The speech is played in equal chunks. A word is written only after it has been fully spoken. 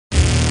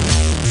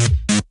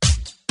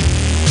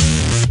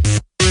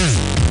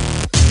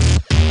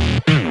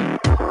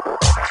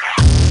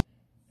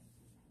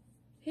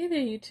there,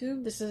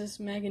 YouTube. This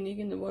is Megan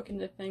Egan, the Walking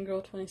Dead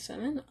Fangirl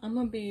 27. I'm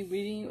going to be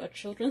reading a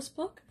children's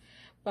book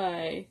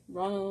by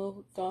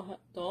Ronald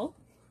Dahl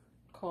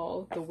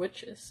called The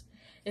Witches.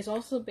 It's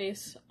also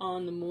based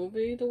on the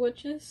movie The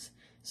Witches,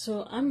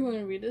 so I'm going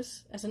to read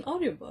this as an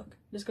audiobook.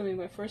 This is going to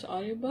be my first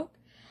audiobook.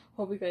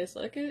 Hope you guys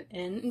like it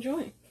and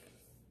enjoy.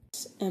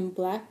 And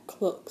black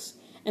cloaks,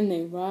 and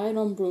they ride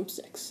on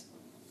broomsticks.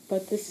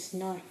 But this is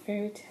not a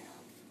fairy tale.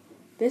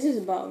 This is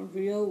about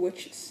real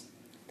witches.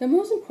 The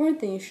most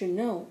important thing you should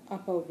know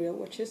about real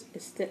witches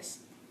is this.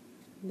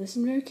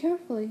 Listen very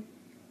carefully.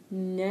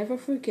 Never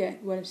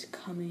forget what is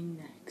coming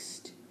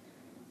next.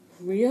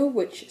 Real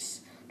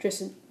witches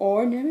dress in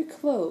ordinary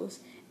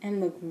clothes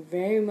and look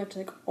very much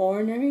like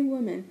ordinary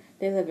women.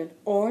 They live in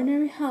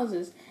ordinary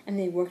houses and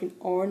they work in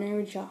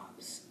ordinary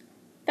jobs.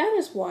 That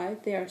is why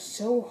they are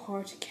so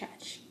hard to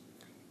catch.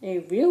 A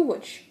real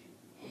witch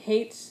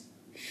hates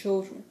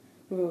children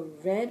with a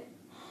red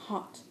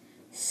hot,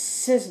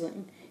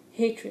 sizzling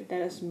hatred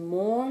that is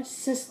more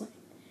sizzling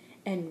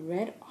and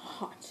red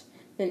hot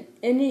than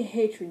any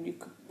hatred you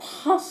could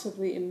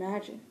possibly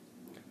imagine.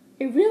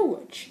 A real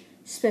witch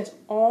spends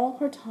all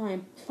her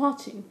time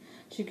plotting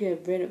to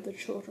get rid of the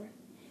children.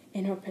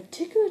 In her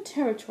particular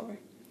territory,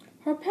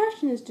 her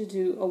passion is to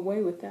do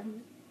away with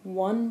them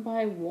one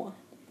by one.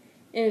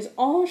 It is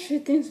all she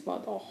thinks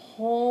about the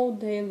whole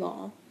day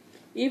long,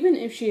 even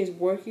if she is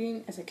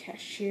working as a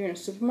cashier in a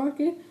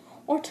supermarket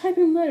or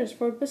typing letters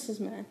for a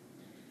businessman,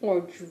 or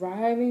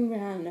driving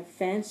around in a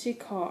fancy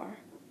car.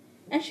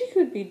 And she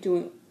could be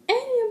doing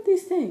any of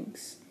these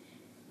things,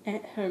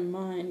 and her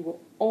mind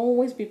will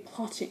always be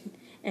plotting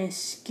and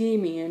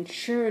scheming and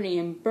churning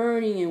and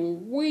burning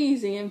and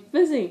wheezing and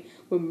fizzing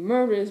with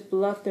murderous,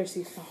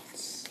 bloodthirsty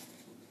thoughts.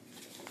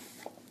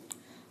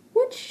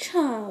 Which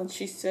child,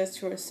 she says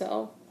to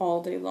herself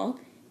all day long,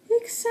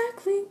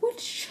 exactly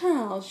which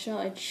child shall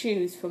I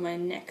choose for my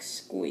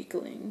next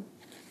squeakling?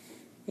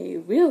 A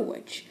real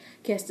witch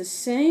gets the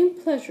same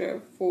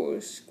pleasure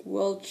for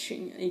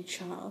squelching a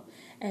child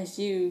as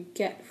you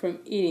get from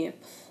eating a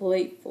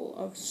plateful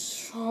of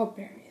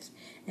strawberries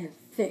and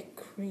thick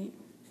cream.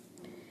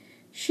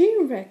 She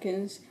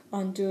reckons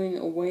on doing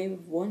away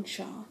with one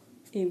child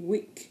a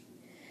week,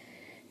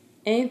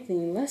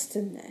 anything less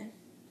than that,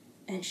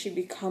 and she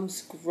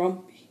becomes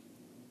grumpy.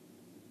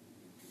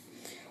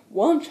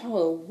 One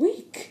child a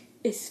week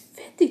is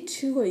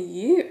 52 a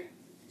year.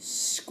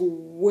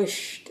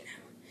 Squish them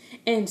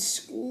and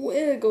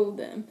squiggle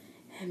them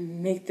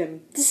and make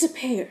them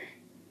disappear.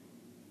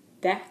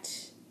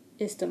 That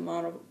is the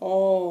motto of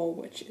all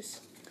witches.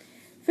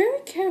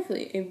 Very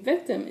carefully, a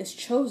victim is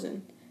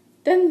chosen.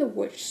 Then the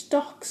witch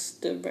stalks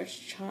the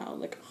wretched child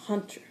like a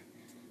hunter,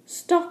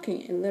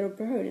 stalking a little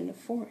bird in the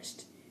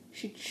forest.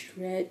 She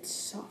treads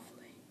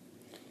softly.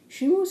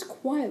 She moves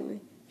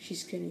quietly.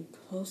 She's getting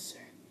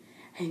closer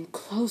and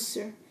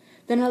closer.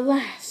 Then at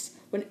last,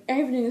 when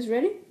everything is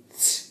ready,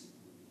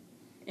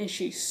 and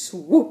she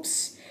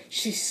swoops,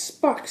 she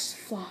sparks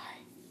fly,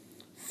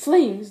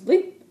 flames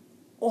leap,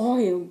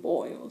 oil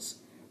boils,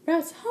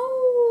 rats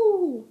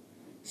howl,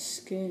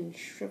 skin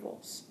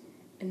shrivels,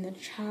 and the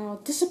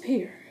child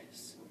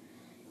disappears.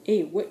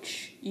 A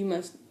witch, you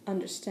must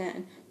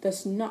understand,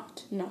 does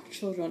not knock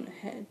children on the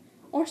head,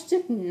 or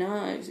stick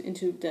knives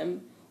into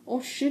them,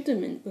 or shoot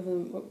them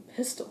with a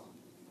pistol.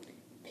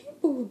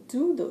 People who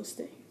do those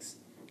things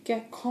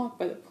get caught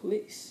by the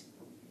police.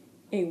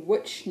 A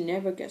witch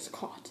never gets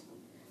caught.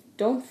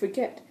 Don't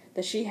forget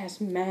that she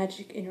has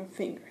magic in her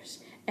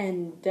fingers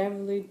and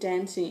devilly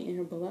dancing in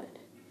her blood.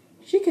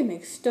 She can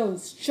make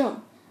stones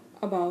jump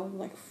about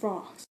like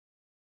frogs.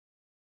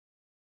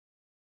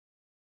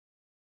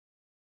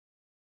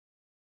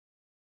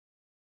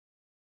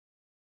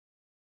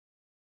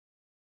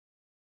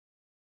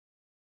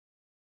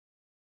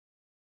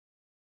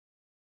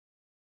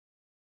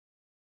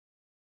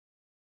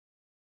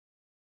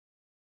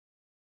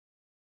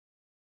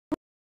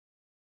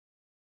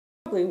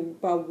 Probably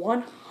about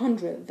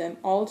 100 of them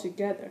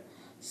altogether.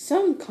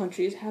 Some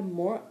countries have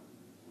more,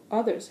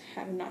 others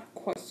have not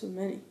quite so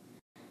many.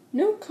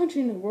 No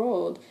country in the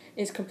world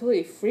is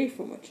completely free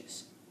from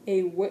witches.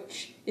 A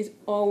witch is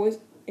always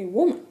a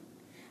woman.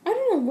 I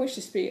do not wish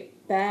to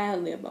speak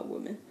badly about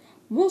women.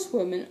 Most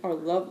women are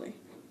lovely,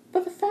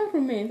 but the fact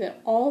remains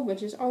that all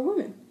witches are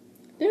women.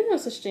 There is no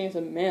such thing as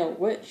a male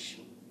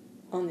witch.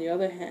 On the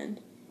other hand,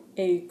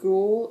 a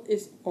ghoul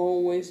is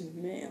always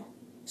male.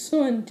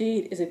 So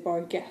indeed is a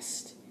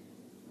Barghest.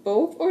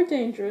 Both are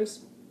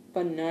dangerous,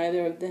 but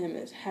neither of them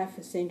is half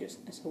as dangerous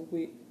as a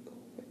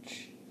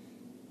witch.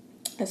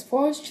 As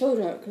far as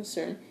children are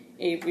concerned,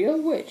 a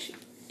real witch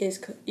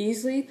is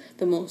easily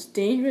the most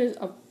dangerous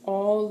of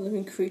all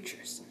living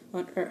creatures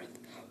on earth.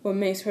 What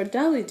makes her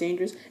doubly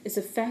dangerous is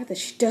the fact that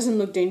she doesn't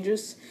look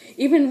dangerous.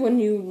 Even when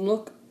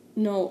you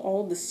know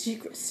all the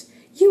secrets,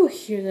 you will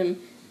hear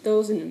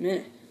those in a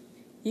minute.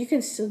 You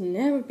can still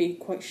never be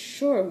quite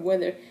sure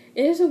whether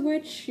it is a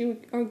witch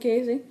you are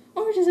gazing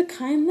or just a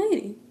kind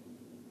lady.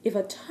 If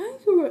a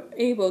tiger were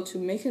able to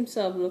make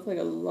himself look like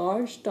a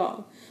large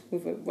dog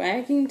with a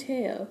wagging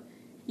tail,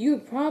 you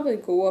would probably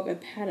go up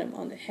and pat him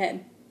on the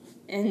head,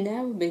 and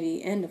that would be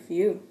the end of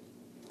you.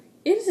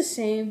 It is the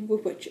same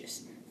with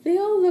witches. They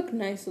all look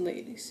nice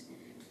ladies.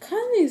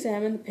 Kindly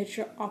examine the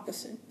picture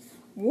opposite.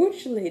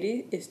 Which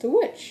lady is the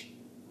witch?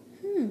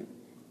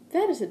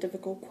 That is a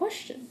difficult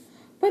question,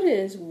 but it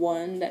is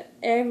one that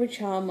every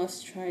child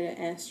must try to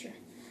answer.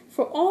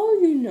 For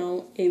all you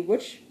know, a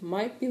witch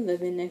might be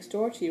living next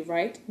door to you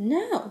right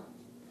now.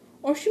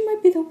 Or she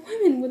might be the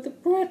woman with the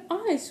bright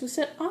eyes who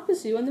sat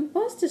opposite you on the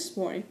bus this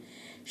morning.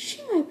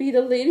 She might be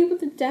the lady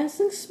with the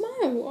dazzling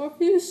smile who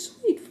offered you a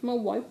sweet from a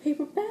white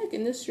paper bag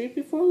in the street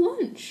before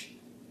lunch.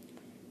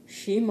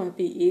 She might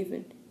be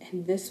even,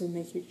 and this will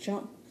make you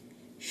jump,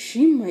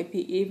 she might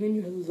be even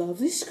your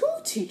lovely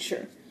school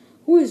teacher,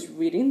 who is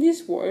reading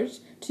these words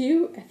to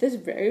you at this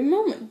very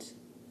moment.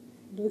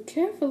 Look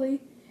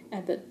carefully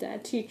at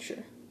that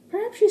teacher.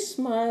 Perhaps she's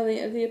smiling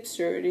at the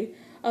absurdity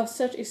of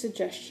such a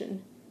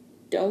suggestion.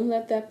 Don't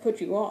let that put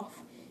you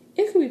off.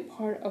 It could be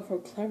part of her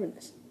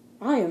cleverness.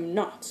 I am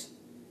not.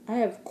 I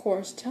am, of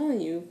course,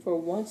 telling you for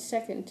 1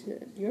 second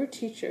that your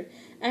teacher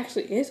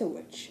actually is a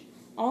witch.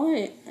 All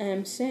I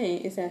am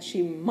saying is that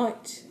she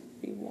might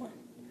be one.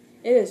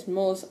 It is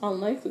most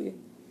unlikely,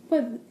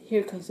 but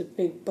here comes a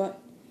big but.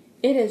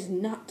 It is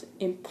not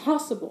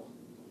impossible.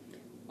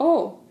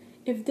 Oh,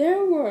 if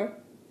there were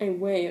a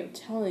way of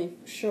telling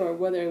for sure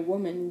whether a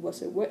woman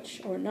was a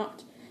witch or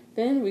not,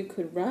 then we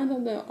could round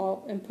them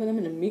all and put them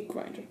in a meat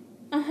grinder.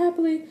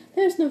 Unhappily,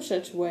 there is no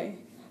such way,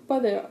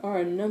 but there are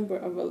a number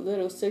of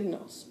little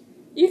signals.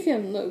 You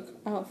can look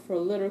out for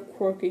little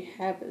quirky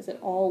habits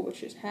that all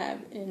witches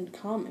have in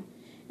common,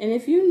 and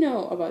if you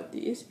know about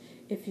these,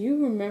 if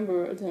you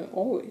remember them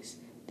always,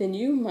 then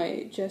you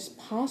might just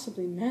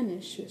possibly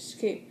manage to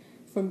escape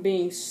from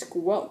being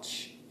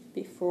squelched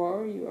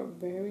before you are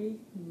very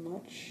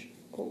much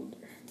older.